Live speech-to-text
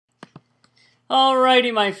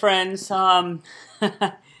Alrighty, my friends.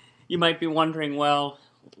 You might be wondering, well,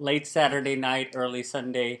 late Saturday night, early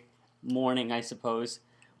Sunday morning, I suppose,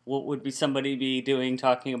 what would be somebody be doing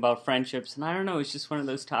talking about friendships? And I don't know, it's just one of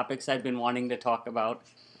those topics I've been wanting to talk about.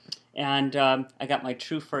 And I got my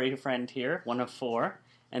true furry friend here, one of four,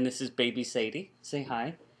 and this is baby Sadie. Say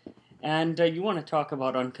hi. And you want to talk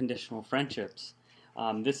about unconditional friendships.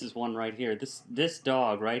 This is one right here. This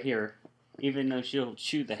dog right here, even though she'll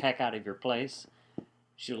chew the heck out of your place,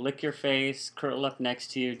 she'll lick your face, curl up next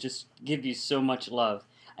to you, just give you so much love.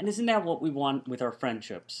 And isn't that what we want with our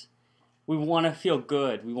friendships? We want to feel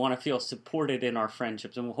good. We want to feel supported in our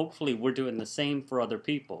friendships. And hopefully we're doing the same for other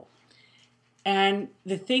people. And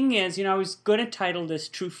the thing is, I was going to title this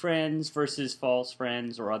True Friends versus False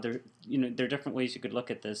Friends, or other, there are different ways you could look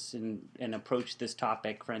at this and approach this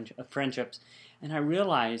topic, friendships. And I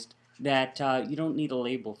realized that you don't need a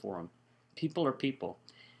label for them. People are people.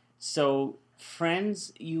 So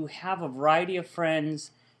friends, you have a variety of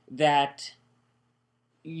friends that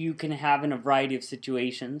you can have in a variety of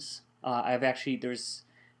situations. There's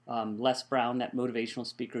Les Brown, that motivational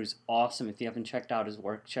speaker, is awesome. If you haven't checked out his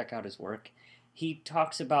work, check out his work. He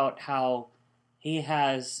talks about how he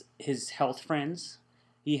has his health friends,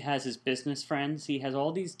 he has his business friends, he has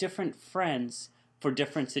all these different friends for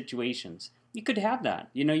different situations. You could have that.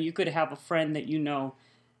 You could have a friend that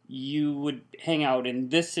you would hang out in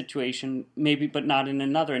this situation, maybe, but not in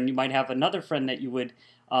another. And you might have another friend that you would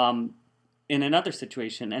in another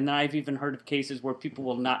situation. And I've even heard of cases where people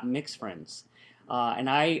will not mix friends. And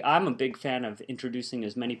I'm a big fan of introducing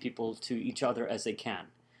as many people to each other as they can.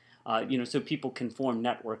 So people can form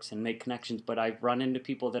networks and make connections, but I've run into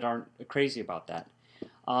people that aren't crazy about that.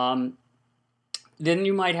 Then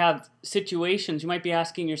you might have situations, you might be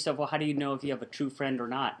asking yourself, well, how do you know if you have a true friend or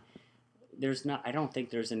not? I don't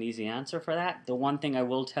think there's an easy answer for that. The one thing I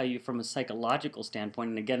will tell you from a psychological standpoint,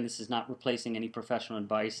 and again, this is not replacing any professional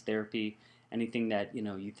advice, therapy, anything that,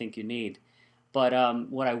 you think you need. But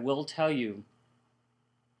what I will tell you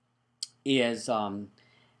is, and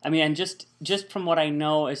just from what I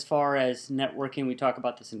know as far as networking, we talk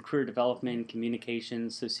about this in career development,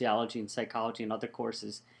 communications, sociology, and psychology, and other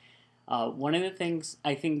courses. One of the things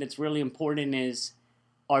I think that's really important is,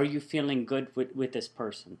 are you feeling good with this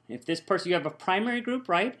person? If this person, you have a primary group,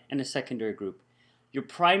 right, and a secondary group. Your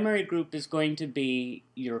primary group is going to be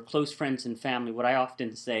your close friends and family. What I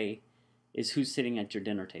often say is who's sitting at your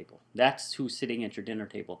dinner table. That's who's sitting at your dinner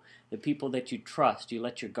table. The people that you trust, you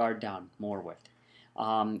let your guard down more with.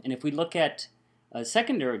 And if we look at a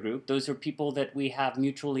secondary group, those are people that we have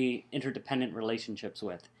mutually interdependent relationships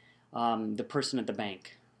with. The person at the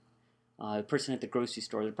bank, the person at the grocery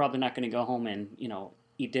store. They're probably not going to go home and,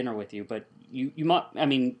 eat dinner with you, but you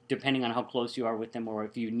might, depending on how close you are with them, or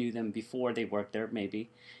if you knew them before they worked there,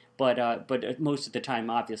 maybe. But most of the time,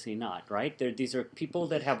 obviously not, right? These are people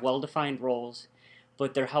that have well-defined roles,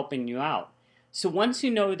 but they're helping you out. So once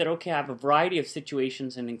you know that, okay, I have a variety of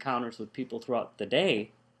situations and encounters with people throughout the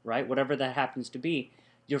day, right, whatever that happens to be,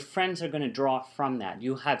 your friends are going to draw from that.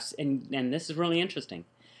 You have, and this is really interesting,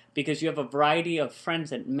 because you have a variety of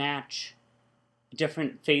friends that match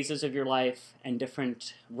different phases of your life and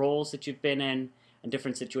different roles that you've been in and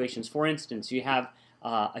different situations. For instance, you have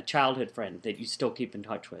a childhood friend that you still keep in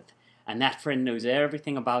touch with, and that friend knows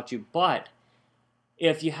everything about you, but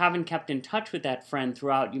if you haven't kept in touch with that friend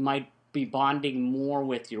throughout, you might be bonding more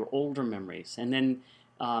with your older memories. And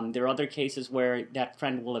then there are other cases where that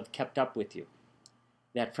friend will have kept up with you.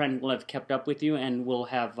 That friend will have kept up with you and will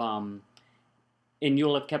have, and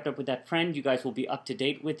you'll have kept up with that friend. You guys will be up to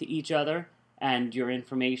date with each other, and your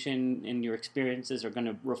information and your experiences are going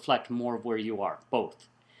to reflect more of where you are, both.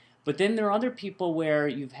 But then there are other people where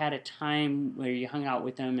you've had a time where you hung out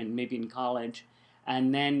with them, and maybe in college,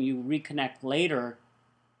 and then you reconnect later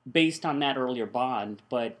based on that earlier bond,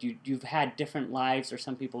 but you've had different lives, or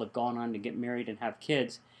some people have gone on to get married and have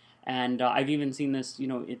kids. And I've even seen this,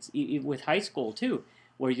 it's with high school too,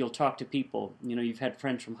 where you'll talk to people, you've had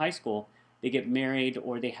friends from high school, they get married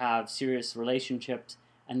or they have serious relationships,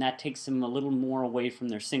 and that takes them a little more away from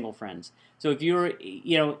their single friends. So if you're,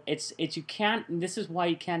 you can't, this is why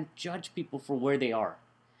you can't judge people for where they are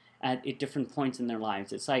at different points in their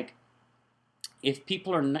lives. It's like, if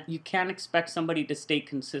people are not, you can't expect somebody to stay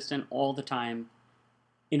consistent all the time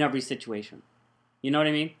in every situation. You know what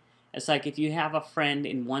I mean? It's like if you have a friend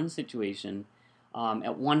in one situation,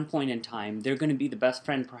 at one point in time, they're going to be the best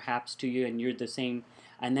friend perhaps to you, and you're the same,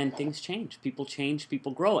 and then things change,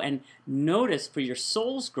 people grow. And notice, for your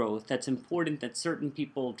soul's growth, that's important that certain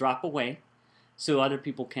people drop away so other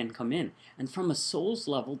people can come in. And from a soul's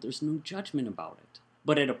level, there's no judgment about it.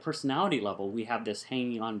 But at a personality level, we have this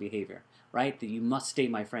hanging on behavior, right? That you must stay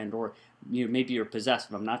my friend, or maybe you're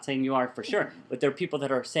possessive. I'm not saying you are for sure, but there are people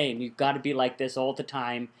that are saying you've got to be like this all the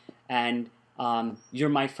time, and you're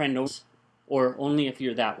my friend, or only if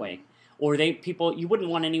you're that way. Or you wouldn't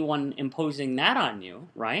want anyone imposing that on you,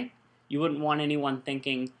 right? You wouldn't want anyone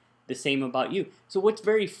thinking the same about you. So what's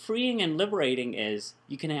very freeing and liberating is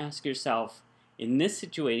you can ask yourself, in this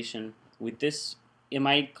situation, with this, am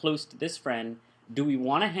I close to this friend? Do we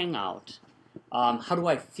want to hang out? How do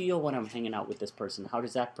I feel when I'm hanging out with this person? How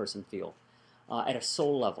does that person feel? At a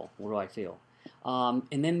soul level, what do I feel?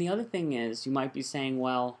 And then the other thing is, you might be saying,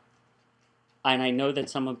 well, and I know that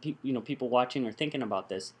some of people watching are thinking about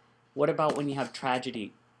this. What about when you have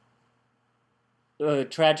tragedy?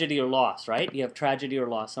 Tragedy or loss, right? You have tragedy or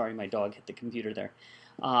loss. Sorry, my dog hit the computer there.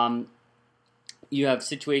 You have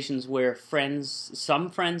situations where some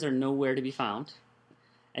friends are nowhere to be found.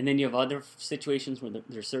 And then you have other situations where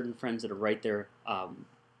there's certain friends that are right there,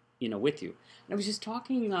 with you. And I was just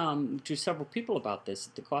talking to several people about this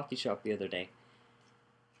at the coffee shop the other day.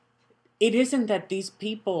 It isn't that these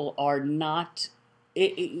people are not,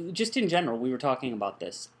 just in general, we were talking about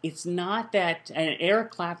this. It's not that, and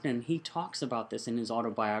Eric Clapton, he talks about this in his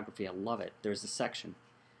autobiography. I love it. There's a section.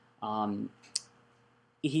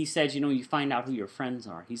 He says, you find out who your friends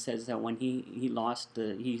are. He says that when he lost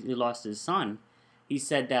his son, he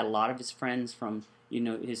said that a lot of his friends from,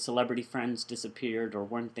 his celebrity friends disappeared or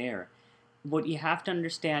weren't there. What you have to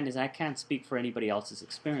understand is I can't speak for anybody else's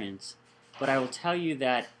experience, but I will tell you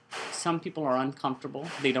that some people are uncomfortable.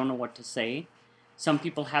 They don't know what to say. Some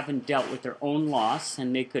people haven't dealt with their own loss,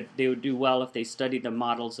 and they would do well if they studied the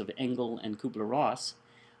models of Engel and Kubler-Ross,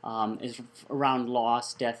 is around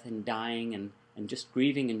loss, death, and dying, and just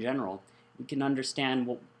grieving in general. You can understand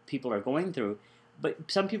what people are going through.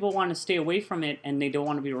 But some people want to stay away from it, and they don't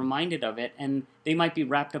want to be reminded of it, and they might be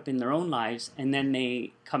wrapped up in their own lives, and then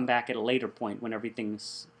they come back at a later point when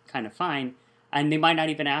everything's kind of fine, and they might not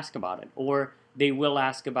even ask about it, or they will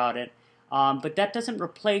ask about it. But that doesn't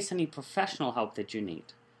replace any professional help that you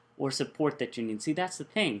need or support that you need. See, that's the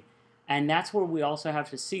thing. And that's where we also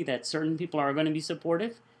have to see that certain people are going to be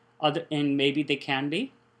supportive, and maybe they can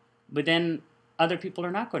be, but then other people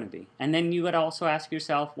are not going to be. And then you would also ask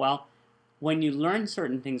yourself, well, when you learn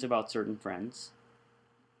certain things about certain friends,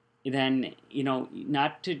 then,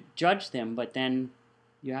 not to judge them, but then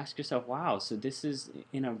you ask yourself, wow, so this is,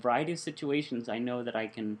 in a variety of situations, I know that I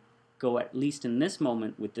can go at least in this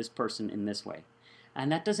moment with this person in this way.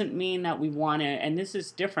 And that doesn't mean that we want to, and this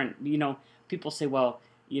is different, people say, well,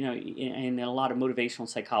 in a lot of motivational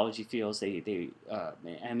psychology fields, in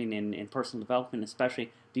personal development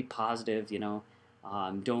especially, be positive,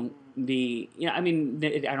 don't be, I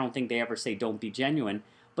don't think they ever say don't be genuine,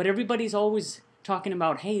 but everybody's always talking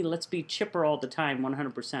about, hey, let's be chipper all the time,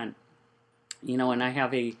 100%. And I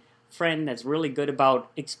have a friend that's really good about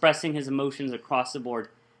expressing his emotions across the board,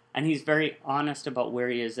 and he's very honest about where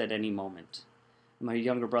he is at any moment. My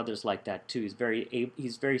younger brother's like that too.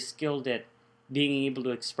 He's very skilled at being able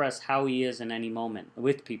to express how he is in any moment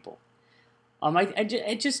with people.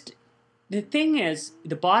 The thing is,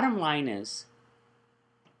 the bottom line is,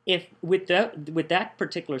 if with that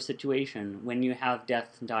particular situation, when you have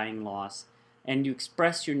death, dying, loss, and you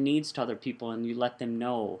express your needs to other people and you let them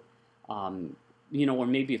know, or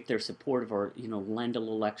maybe if they're supportive, or lend a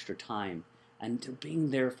little extra time, and they're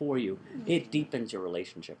being there for you, it deepens your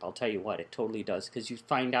relationship. I'll tell you what, it totally does, because you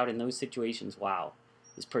find out in those situations, wow,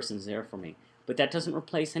 this person's there for me. But that doesn't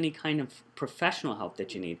replace any kind of professional help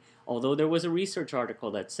that you need. Although there was a research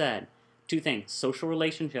article that said two things: social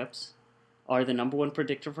relationships are the number one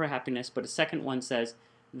predictor for happiness, but a second one says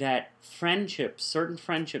that certain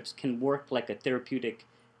friendships can work like a therapeutic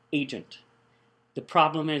agent. The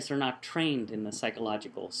problem is they're not trained in the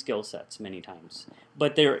psychological skill sets many times.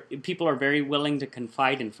 But people are very willing to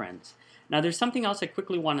confide in friends. Now, there's something else I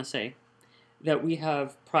quickly want to say, that we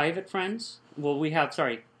have private friends. Well, we have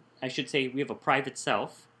a private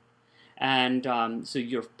self. And so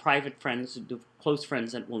your private friends, the close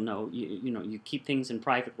friends that will know, you keep things in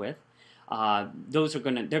private with. They're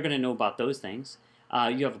going to know about those things.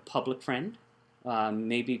 You have a public friend,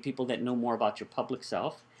 maybe people that know more about your public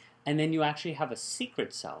self. And then you actually have a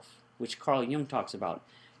secret self, which Carl Jung talks about.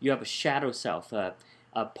 You have a shadow self, a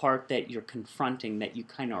part that you're confronting, that you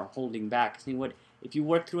kind of are holding back. See, if you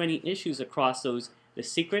work through any issues across those, the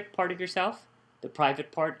secret part of yourself, the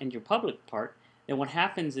private part, and your public part, then what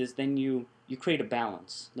happens is then you create a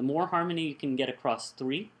balance. The more harmony you can get across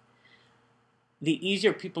three, the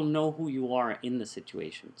easier people know who you are in the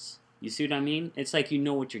situations. You see what I mean? It's like you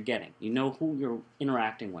know what you're getting. You know who you're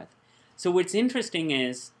interacting with. So what's interesting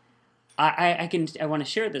is, I want to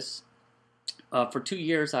share this. For 2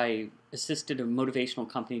 years, I assisted a motivational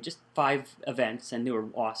company, just 5 events, and they were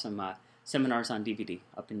awesome seminars on DVD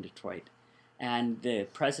up in Detroit. And the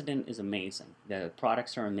president is amazing. The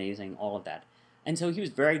products are amazing, all of that. And so he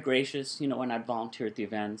was very gracious, when I'd volunteer at the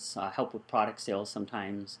events, help with product sales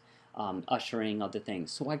sometimes, ushering, other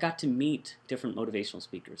things. So I got to meet different motivational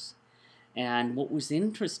speakers. And what was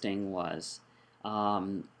interesting was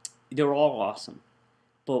they were all awesome.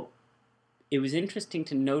 But it was interesting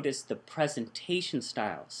to notice the presentation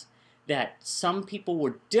styles, that some people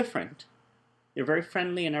were different. They're very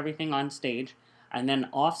friendly and everything on stage, and then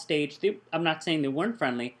off stage, I'm not saying they weren't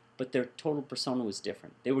friendly, but their total persona was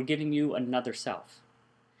different. They were giving you another self.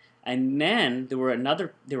 And then there were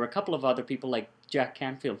a couple of other people, like Jack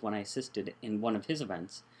Canfield, when I assisted in one of his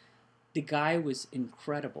events. The guy was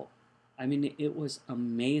incredible. I mean, it was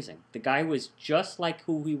amazing. The guy was just like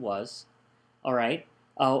who he was, all right?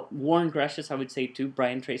 Warren Gresham, I would say too,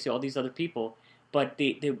 Brian Tracy, all these other people. But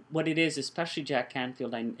what it is, especially Jack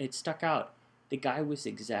Canfield, it stuck out. The guy was the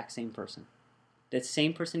exact same person. That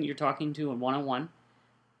same person you're talking to in one-on-one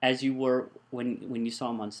as you were when you saw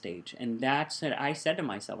him on stage. And I said to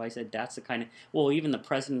myself, that's the kind of, well, even the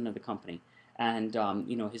president of the company and,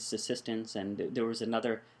 his assistants, and there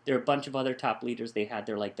are a bunch of other top leaders they had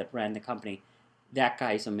there, like, that ran the company. That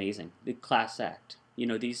guy's amazing. The class act.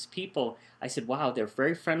 These people, I said, wow, they're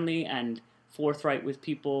very friendly and forthright with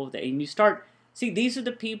people. And you start, see, these are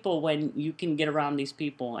the people, when you can get around these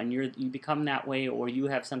people and you become that way, or you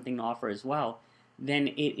have something to offer as well, then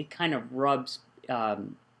it kind of rubs,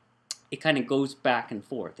 it kind of goes back and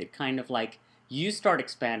forth. It kind of like you start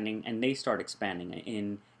expanding and they start expanding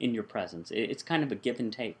in your presence. It's kind of a give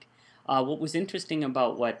and take. What was interesting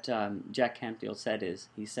about what Jack Canfield said is,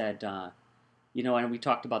 he said, and we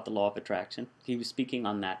talked about the law of attraction. He was speaking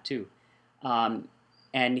on that too.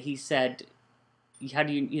 And he said, how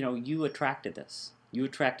do you attracted this. You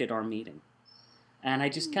attracted our meeting. And I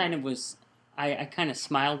just kind of I kind of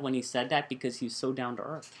smiled when he said that, because he's so down to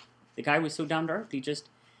earth. The guy was so down to earth.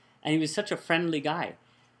 And he was such a friendly guy.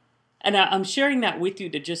 And I'm sharing that with you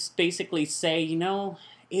to just basically say,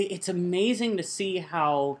 it's amazing to see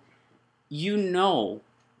how,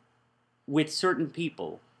 with certain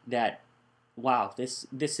people that, wow, this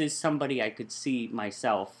is somebody I could see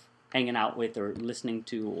myself hanging out with, or listening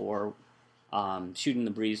to, or shooting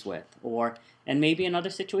the breeze with, and maybe in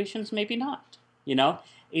other situations, maybe not.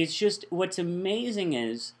 It's just, what's amazing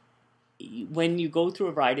is when you go through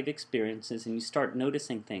a variety of experiences and you start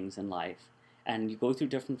noticing things in life, and you go through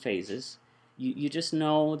different phases, you just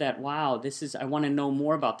know that, wow, I want to know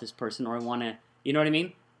more about this person, or I want to, you know what I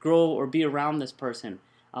mean, grow or be around this person.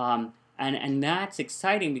 And that's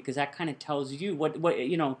exciting, because that kind of tells you what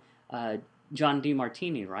John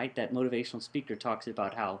DeMartini, right, that motivational speaker, talks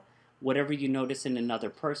about how whatever you notice in another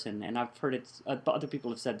person, and I've heard other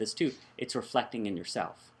people have said this too, it's reflecting in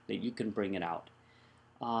yourself, that you can bring it out.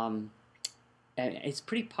 And it's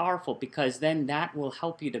pretty powerful, because then that will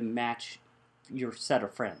help you to match your set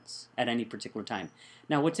of friends at any particular time.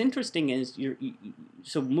 Now, what's interesting is,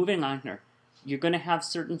 so moving on here, you're going to have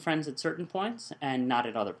certain friends at certain points and not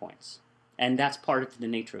at other points. And that's part of the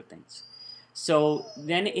nature of things. So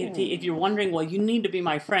then if you're wondering, well, you need to be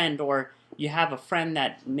my friend, or you have a friend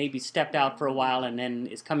that maybe stepped out for a while and then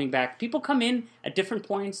is coming back. People come in at different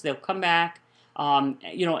points. They'll come back, and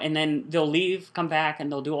then they'll leave, come back, and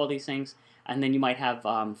they'll do all these things. And then you might have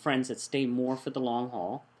friends that stay more for the long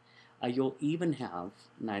haul. You'll even have,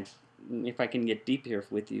 if I can get deep here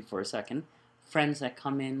with you for a second, friends that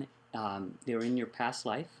come in, they're in your past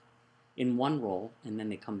life in one role, and then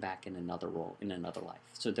they come back in another role in another life.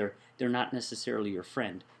 So they're not necessarily your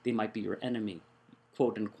friend. They might be your enemy,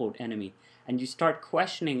 quote unquote enemy. And you start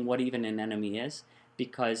questioning what even an enemy is,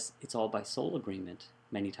 because it's all by soul agreement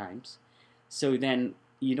many times. So then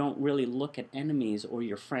you don't really look at enemies or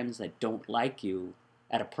your friends that don't like you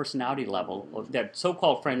at a personality level, or that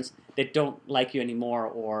so-called friends that don't like you anymore,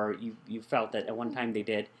 or you felt that at one time they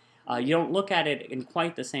did. You don't look at it in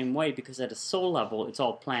quite the same way, because at a soul level, it's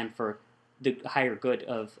all planned for the higher good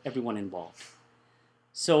of everyone involved.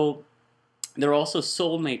 So there are also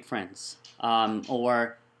soulmate friends,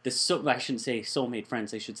 or I shouldn't say soulmate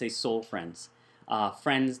friends, I should say soul friends.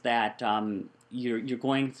 Friends that you're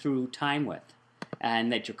going through time with,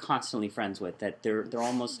 and that you're constantly friends with, that they're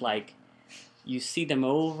almost like you see them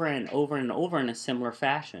over and over and over in a similar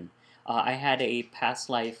fashion. I had a past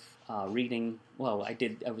life reading. Well,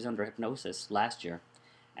 I was under hypnosis last year,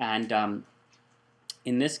 and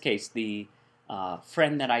in this case, the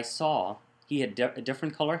friend that I saw, he had a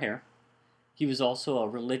different color hair. He was also a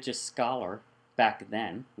religious scholar back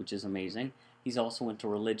then, which is amazing. He's also into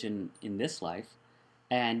religion in this life.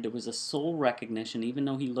 And there was a soul recognition, even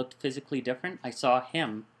though he looked physically different. I saw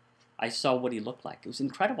him. I saw what he looked like. It was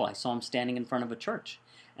incredible. I saw him standing in front of a church.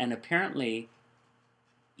 And apparently,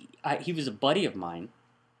 he was a buddy of mine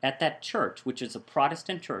at that church, which is a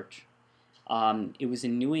Protestant church. It was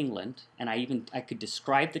in New England, and I could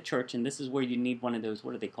describe the church, and this is where you need one of those,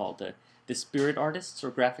 what are they called, the spirit artists or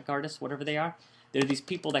graphic artists, whatever they are. They're these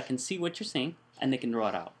people that can see what you're seeing, and they can draw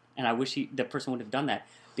it out. And I wish the person would have done that,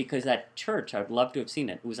 because that church, I would love to have seen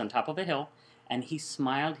it. It was on top of a hill, and he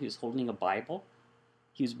smiled. He was holding a Bible.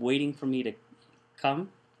 He was waiting for me to come,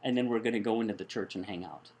 and then we're going to go into the church and hang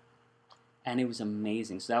out. And it was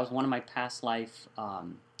amazing. So that was one of my past life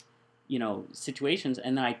situations,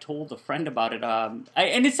 and then I told a friend about it.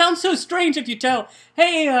 And it sounds so strange if you tell,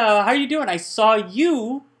 hey, how are you doing? I saw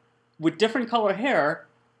you with different color hair,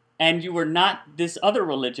 and you were not this other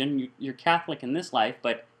religion. You're Catholic in this life,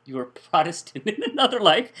 but you were Protestant in another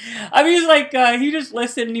life. I mean, he was like, he just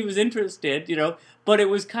listened and he was interested, But it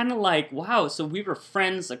was kind of like, wow, so we were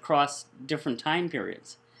friends across different time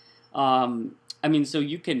periods. So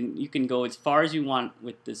you can go as far as you want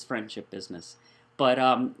with this friendship business. But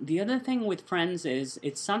the other thing with friends is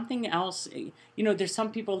it's something else. There's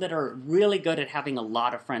some people that are really good at having a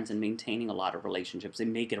lot of friends and maintaining a lot of relationships. They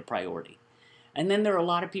make it a priority. And then there are a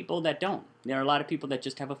lot of people that don't. There are a lot of people that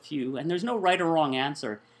just have a few. And there's no right or wrong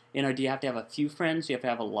answer. Do you have to have a few friends? Do you have to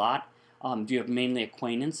have a lot? Do you have mainly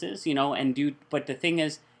acquaintances? But the thing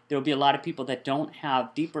is, there will be a lot of people that don't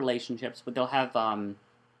have deep relationships, but they'll have a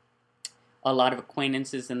lot of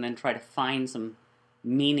acquaintances and then try to find some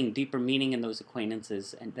deeper meaning in those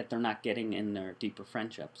acquaintances, and that they're not getting in their deeper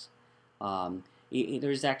friendships.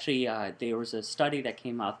 There's actually there was a study that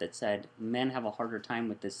came out that said men have a harder time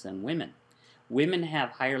with this than women. Women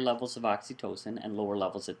have higher levels of oxytocin and lower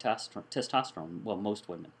levels of testosterone. Well, most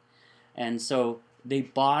women, and so they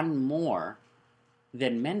bond more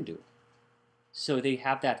than men do. So they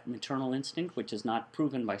have that maternal instinct, which is not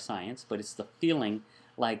proven by science, but it's the feeling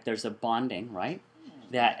like there's a bonding, right?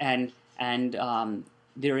 That and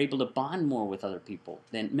they're able to bond more with other people.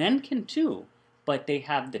 Then men can too, but they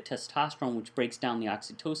have the testosterone, which breaks down the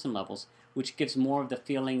oxytocin levels, which gives more of the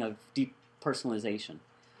feeling of deep personalization.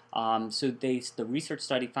 The research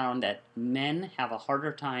study found that men have a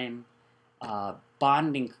harder time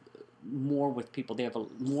bonding more with people. They have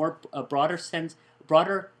a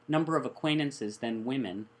broader number of acquaintances than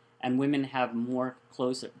women, and women have more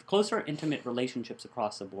closer intimate relationships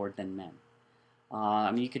across the board than men.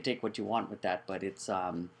 You could take what you want with that, but it's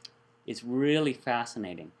really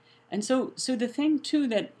fascinating. And so the thing too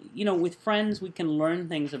that with friends we can learn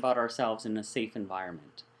things about ourselves in a safe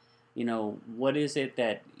environment. What is it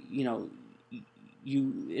that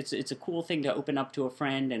it's a cool thing to open up to a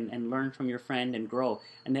friend and learn from your friend and grow.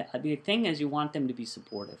 And the thing is, you want them to be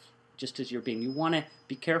supportive, just as you're being. You want to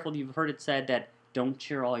be careful. You've heard it said that don't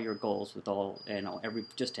share all your goals with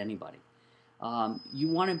just anybody. You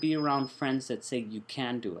want to be around friends that say you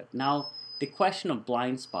can do it. Now, the question of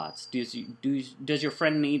blind spots. Does your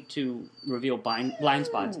friend need to reveal blind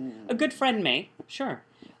spots? A good friend may, sure.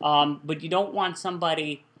 But you don't want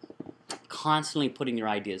somebody constantly putting your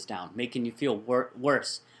ideas down, making you feel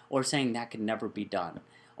worse, or saying that can never be done,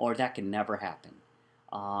 or that can never happen.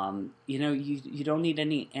 You don't need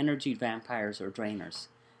any energy vampires or drainers.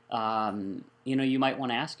 You might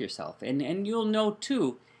want to ask yourself, and you'll know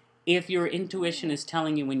too, if your intuition is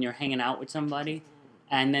telling you when you're hanging out with somebody,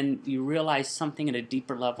 and then you realize something at a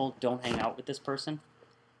deeper level, don't hang out with this person.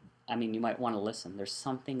 You might want to listen. There's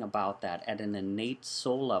something about that at an innate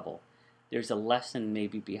soul level. There's a lesson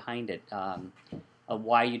maybe behind it of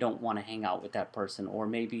why you don't want to hang out with that person, or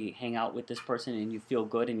maybe hang out with this person and you feel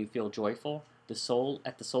good and you feel joyful.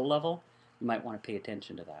 At the soul level, you might want to pay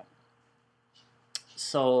attention to that.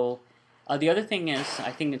 So the other thing is,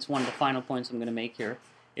 I think it's one of the final points I'm going to make here,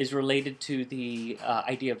 is related to the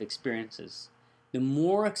idea of experiences. The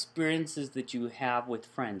more experiences that you have with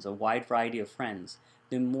friends, a wide variety of friends,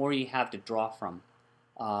 the more you have to draw from.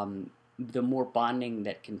 The more bonding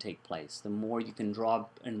that can take place, the more you can draw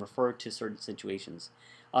and refer to certain situations.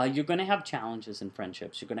 You're going to have challenges in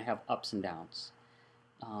friendships. You're going to have ups and downs.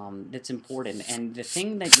 That's important. And the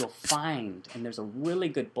thing that you'll find, and there's a really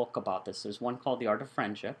good book about this. There's one called The Art of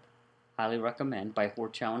Friendship. Highly recommend, by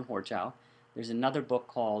Hor-Chow and Hor-Chow. There's another book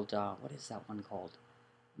called, what is that one called?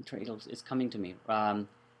 It's coming to me.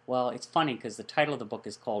 Well, it's funny because the title of the book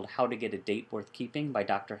is called How to Get a Date Worth Keeping by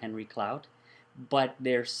Dr. Henry Cloud. But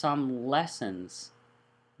there's some lessons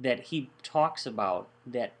that he talks about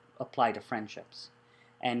that apply to friendships.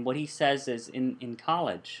 And what he says is in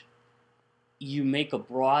college, you make a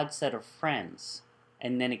broad set of friends,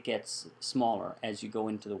 and then it gets smaller as you go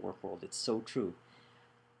into the work world. It's so true.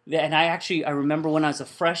 And I remember when I was a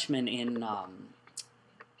freshman in I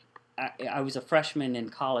was a freshman in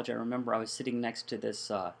college. I remember I was sitting next to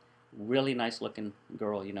this really nice looking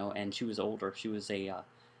girl, and she was older. She was a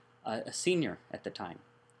senior at the time,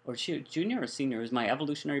 or she junior or senior. It was my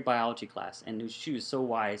evolutionary biology class, and she was so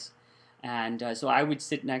wise. And so I would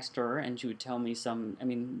sit next to her, and she would tell me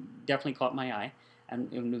definitely caught my eye,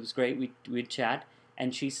 and it was great. We'd chat,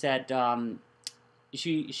 and she said,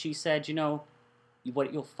 she said,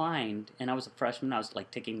 what you'll find, and I was a freshman, I was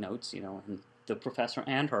like taking notes, and the professor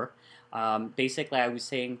and her, basically I was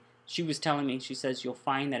saying, she was telling me, she says, you'll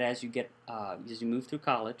find that as you move through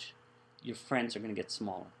college, your friends are going to get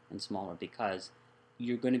smaller and smaller because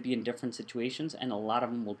you're going to be in different situations, and a lot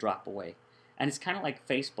of them will drop away. And it's kind of like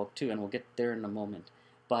Facebook too, and we'll get there in a moment.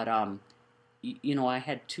 But I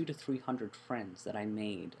had 200 to 300 friends that I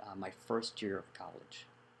made my first year of college,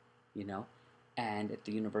 and at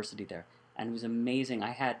the university there. And it was amazing.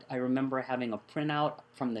 I remember having a printout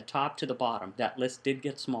from the top to the bottom. That list did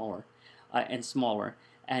get smaller and smaller.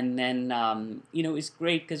 And then, it was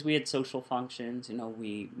great because we had social functions.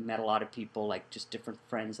 We met a lot of people, like just different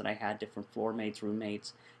friends that I had, different floor mates,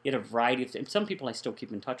 roommates. You had a variety of, some people I still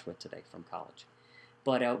keep in touch with today from college.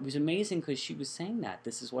 But it was amazing because she was saying that.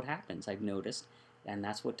 This is what happens, I've noticed. And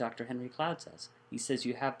that's what Dr. Henry Cloud says. He says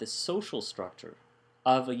you have the social structure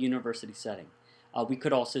of a university setting. We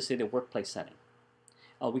could also say the workplace setting.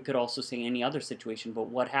 We could also say any other situation. But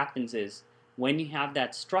what happens is when you have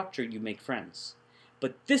that structure, you make friends.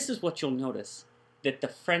 But this is what you'll notice, that the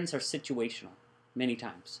friends are situational many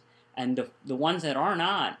times. And the ones that are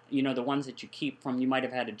not, the ones that you keep from, you might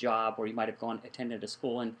have had a job or you might have attended a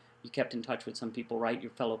school and you kept in touch with some people, right?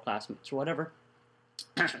 Your fellow classmates or whatever.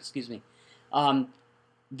 Excuse me.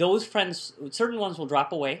 Those friends, certain ones will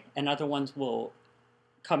drop away and other ones will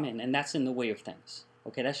come in, and that's in the way of things.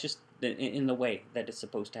 Okay, that's just in the way that it's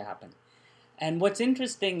supposed to happen. And what's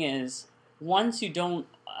interesting is once you don't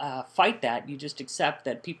fight that, you just accept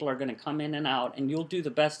that people are going to come in and out, and you'll do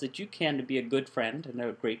the best that you can to be a good friend and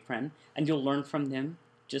a great friend, and you'll learn from them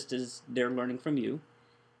just as they're learning from you.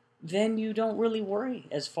 Then you don't really worry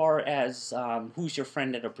as far as who's your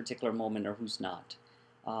friend at a particular moment or who's not.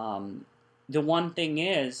 The one thing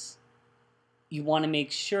is, you want to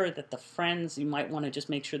make sure that the friends, you might want to just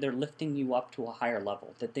make sure they're lifting you up to a higher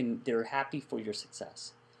level, that they're happy for your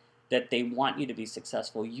success, that they want you to be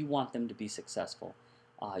successful, you want them to be successful.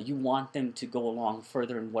 You want them to go along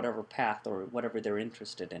further in whatever path or whatever they're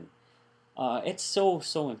interested in. It's so,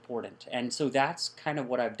 so important. And so that's kind of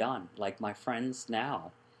what I've done, like my friends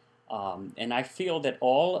now. And I feel that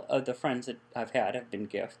all of the friends that I've had have been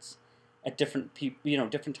gifts at different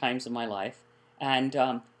different times in my life.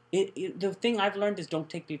 And the thing I've learned is don't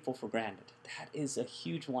take people for granted. That is a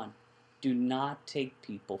huge one. Do not take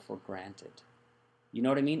people for granted. You know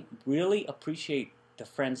what I mean? Really appreciate the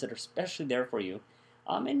friends that are especially there for you.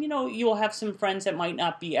 And you'll have some friends that might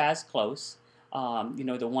not be as close.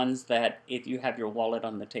 The ones that if you have your wallet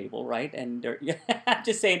on the table, right? And I'm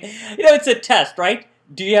just saying, it's a test, right?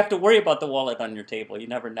 Do you have to worry about the wallet on your table? You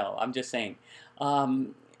never know. I'm just saying.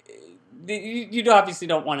 You obviously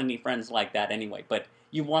don't want any friends like that anyway, but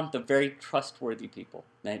you want the very trustworthy people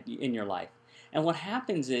in your life. And what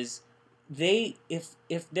happens is if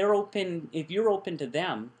you're open to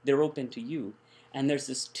them, they're open to you. And there's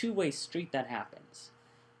this two-way street that happens.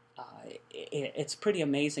 It's pretty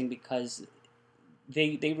amazing because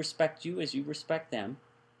they respect you as you respect them.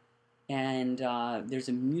 And there's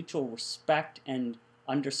a mutual respect and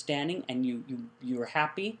understanding, and you're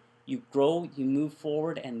happy, you grow, you move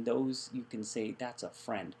forward, and those you can say, that's a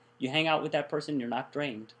friend. You hang out with that person, you're not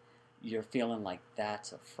drained. You're feeling like,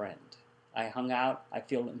 that's a friend. I hung out, I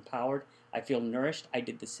feel empowered, I feel nourished, I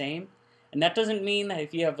did the same. And that doesn't mean that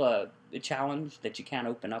if you have a challenge that you can't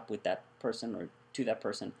open up with that person or to that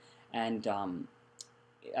person and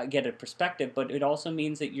get a perspective, but it also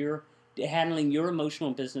means that you're handling your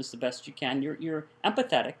emotional business the best you can. You're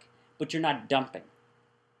empathetic, but you're not dumping,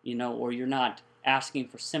 or you're not asking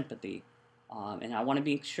for sympathy. And I want to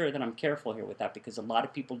be sure that I'm careful here with that because a lot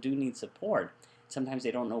of people do need support. Sometimes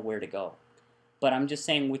they don't know where to go. But I'm just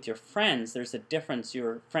saying with your friends, there's a difference.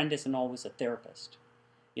 Your friend isn't always a therapist.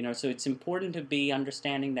 So it's important to be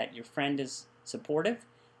understanding that your friend is supportive,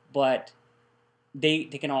 but they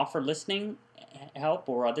can offer listening help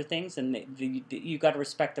or other things, and you got to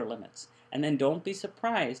respect their limits. And then don't be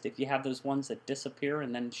surprised if you have those ones that disappear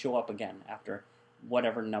and then show up again after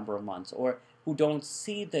whatever number of months, or who don't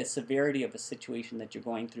see the severity of a situation that you're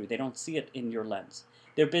going through. They don't see it in your lens.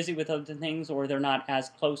 They're busy with other things, or they're not as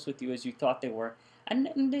close with you as you thought they were,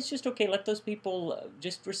 and it's just okay. Let those people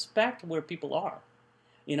just respect where people are,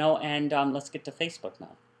 and let's get to Facebook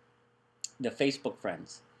now. The Facebook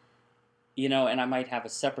friends. And I might have a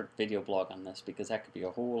separate video blog on this because that could be a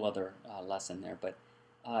whole other lesson there. But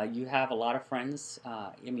you have a lot of friends.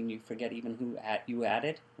 You forget even who you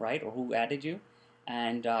added, right, or who added you.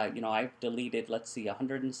 And I've deleted, let's see,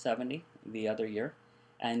 170 the other year,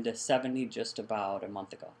 and 70 just about a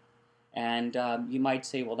month ago. And you might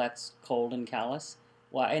say, well, that's cold and callous.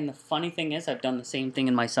 Well, and the funny thing is, I've done the same thing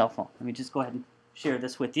in my cell phone. Let me just go ahead and share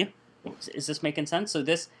this with you. Is this making sense? So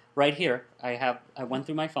this right here, I went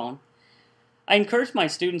through my phone. I encourage my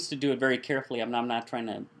students to do it very carefully. I'm not trying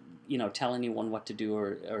to, tell anyone what to do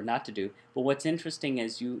or not to do. But what's interesting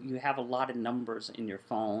is you have a lot of numbers in your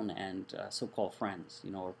phone and so-called friends,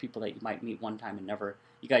 or people that you might meet one time and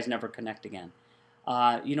you guys never connect again.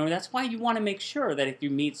 That's why you want to make sure that if you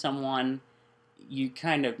meet someone, you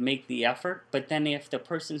kind of make the effort. But then if the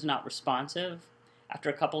person's not responsive after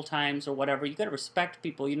a couple times or whatever, you got to respect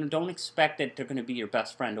people. Don't expect that they're going to be your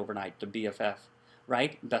best friend overnight, the BFF,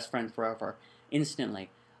 right? Best friend forever, instantly.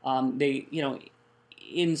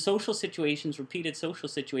 In social situations, repeated social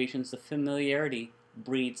situations, the familiarity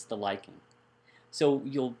breeds the liking. So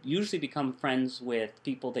you'll usually become friends with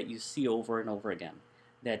people that you see over and over again,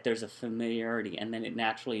 that there's a familiarity, and then it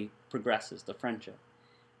naturally progresses, the friendship.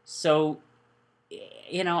 So,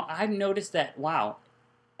 I've noticed that, wow,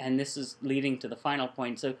 and this is leading to the final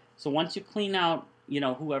point. So once you clean out,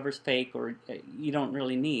 whoever's fake or you don't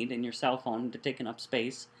really need in your cell phone to taking up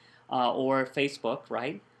space, or Facebook,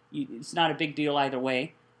 right? It's not a big deal either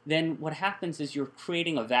way. Then what happens is you're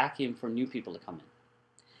creating a vacuum for new people to come in.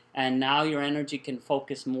 And now your energy can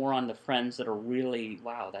focus more on the friends that are really,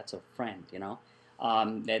 wow, that's a friend,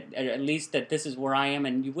 that at least that this is where I am,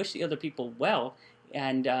 and you wish the other people well,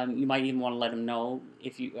 and you might even want to let them know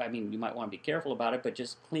you might want to be careful about it, but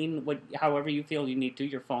just clean however you feel you need to,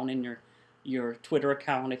 your phone and your Twitter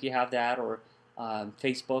account if you have that, or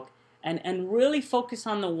Facebook, and really focus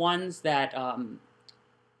on the ones that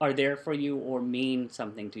are there for you or mean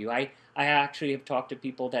something to you. I actually have talked to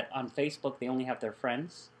people that on Facebook they only have their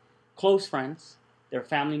friends, close friends, their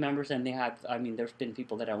family members, and they have, there's been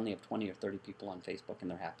people that only have 20 or 30 people on Facebook and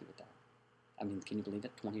they're happy with that. Can you believe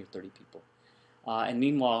it? 20 or 30 people. And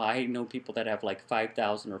meanwhile, I know people that have like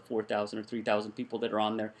 5,000 or 4,000 or 3,000 people that are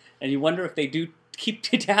on there, and you wonder if they do keep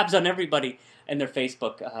tabs on everybody in their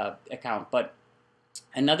Facebook account. But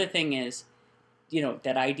another thing is,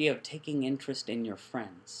 that idea of taking interest in your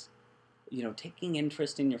friends. Taking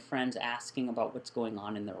interest in your friends, asking about what's going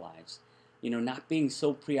on in their lives. Not being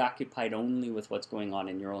so preoccupied only with what's going on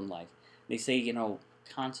in your own life. They say,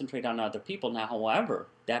 concentrate on other people. Now, however,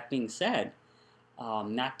 that being said,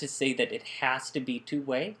 not to say that it has to be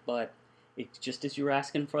two-way, but it's just as you're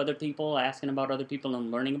asking for other people, asking about other people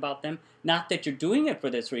and learning about them. Not that you're doing it for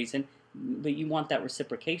this reason, but you want that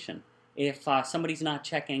reciprocation. If somebody's not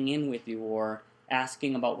checking in with you or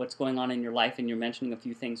asking about what's going on in your life and you're mentioning a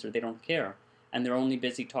few things or they don't care and they're only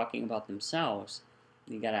busy talking about themselves,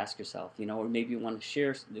 you got to ask yourself, or maybe you want to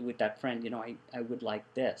share with that friend, I would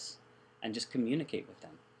like this, and just communicate with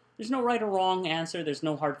them. There's no right or wrong answer. There's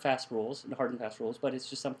no hard and fast rules, but it's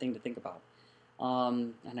just something to think about.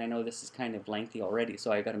 And I know this is kind of lengthy already,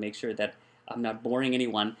 so I got to make sure that I'm not boring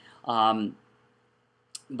anyone. But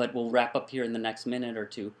we'll wrap up here in the next minute or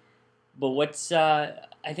two. But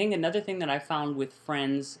I think another thing that I found with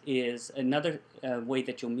friends is another way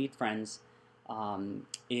that you'll meet friends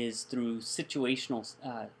is through situational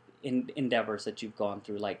endeavors that you've gone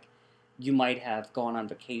through. Like you might have gone on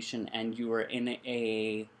vacation and you were in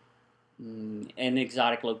an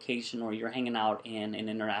exotic location, or you're hanging out in an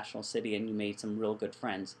international city and you made some real good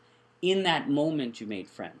friends. In that moment, you made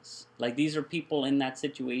friends. Like these are people in that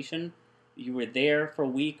situation. You were there for a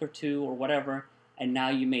week or two or whatever, and now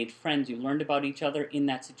you made friends. You learned about each other in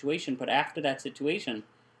that situation, but after that situation,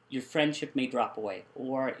 your friendship may drop away,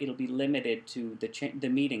 or it'll be limited to the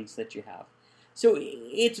meetings that you have. So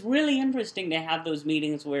it's really interesting to have those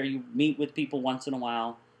meetings where you meet with people once in a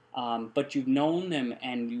while, but you've known them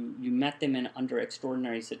and you met them under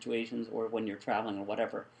extraordinary situations or when you're traveling or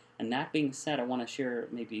whatever. And that being said, I want to share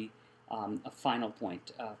maybe a final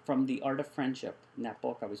point from The Art of Friendship, in that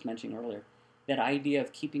book I was mentioning earlier. That idea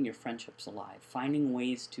of keeping your friendships alive, finding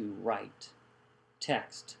ways to write,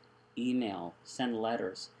 text, email, send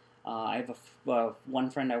letters. I have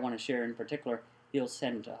one friend I want to share in particular. He'll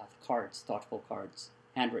send cards, thoughtful cards,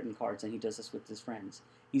 handwritten cards, and he does this with his friends.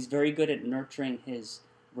 He's very good at nurturing his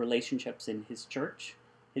relationships in his church.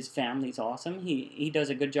 His family's awesome. He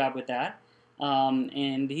does a good job with that.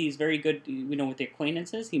 And he's very good, with the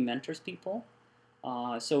acquaintances. He mentors people.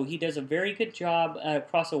 So he does a very good job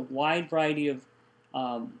across a wide variety of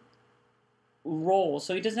um, roles.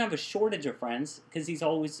 So he doesn't have a shortage of friends because he's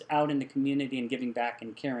always out in the community and giving back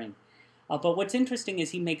and caring. But what's interesting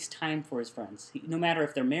is he makes time for his friends. No matter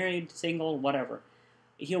if they're married, single, whatever,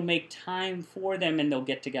 he'll make time for them and they'll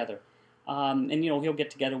get together. And he'll get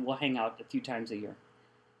together. We'll hang out a few times a year.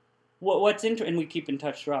 And we keep in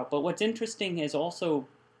touch throughout. But what's interesting is also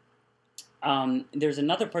there's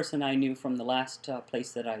another person I knew from the last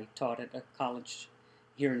place that I taught at a college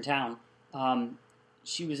here in town.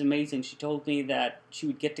 She was amazing. She told me that she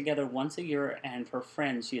would get together once a year, and her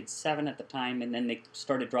friends, she had 7 at the time, and then they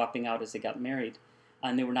started dropping out as they got married,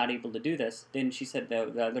 and they were not able to do this. Then she said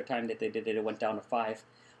the other time that they did it, it went down to 5.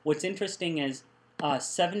 What's interesting is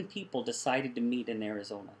 7 people decided to meet in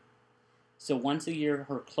Arizona. So once a year,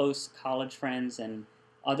 her close college friends and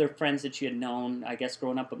other friends that she had known, I guess,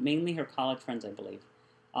 growing up, but mainly her college friends, I believe,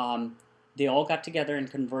 they all got together and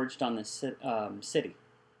converged on this city.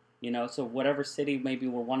 So whatever city maybe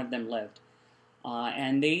where one of them lived.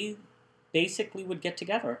 And they basically would get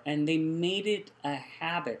together, and they made it a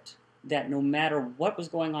habit that no matter what was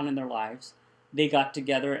going on in their lives, they got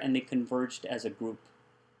together and they converged as a group.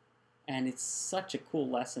 And it's such a cool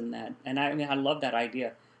lesson and I love that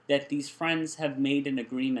idea that these friends have made an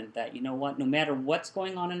agreement that, you know what, no matter what's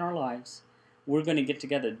going on in our lives, we're going to get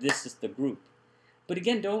together. This is the group. But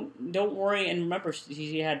again, don't worry. And remember,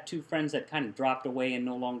 she had 2 friends that kind of dropped away and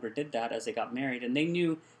no longer did that as they got married, and they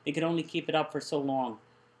knew they could only keep it up for so long.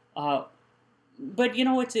 But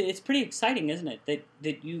it's pretty exciting, isn't it?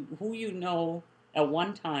 That who at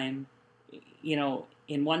one time,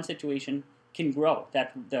 in one situation can grow.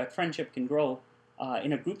 That friendship can grow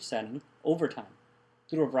in a group setting over time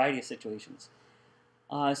through a variety of situations.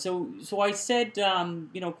 So I said,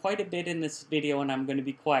 quite a bit in this video, and I'm going to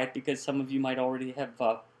be quiet because some of you might already have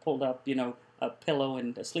pulled up, a pillow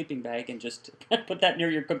and a sleeping bag and just put that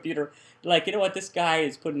near your computer. Like, you know what, this guy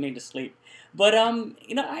is putting me to sleep. But,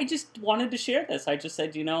 I just wanted to share this. I just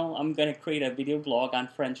said, I'm going to create a video blog on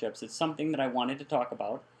friendships. It's something that I wanted to talk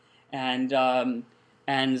about. And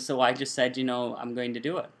so I just said, I'm going to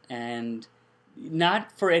do it. And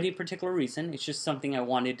not for any particular reason. It's just something I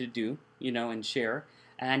wanted to do, and share.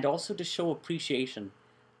 And also to show appreciation.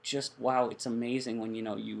 Just, wow, it's amazing when,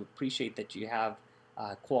 you appreciate that you have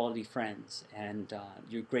quality friends, and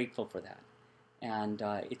you're grateful for that. And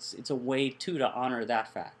it's a way, too, to honor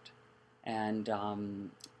that fact. And,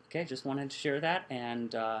 okay, just wanted to share that,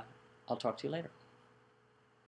 and I'll talk to you later.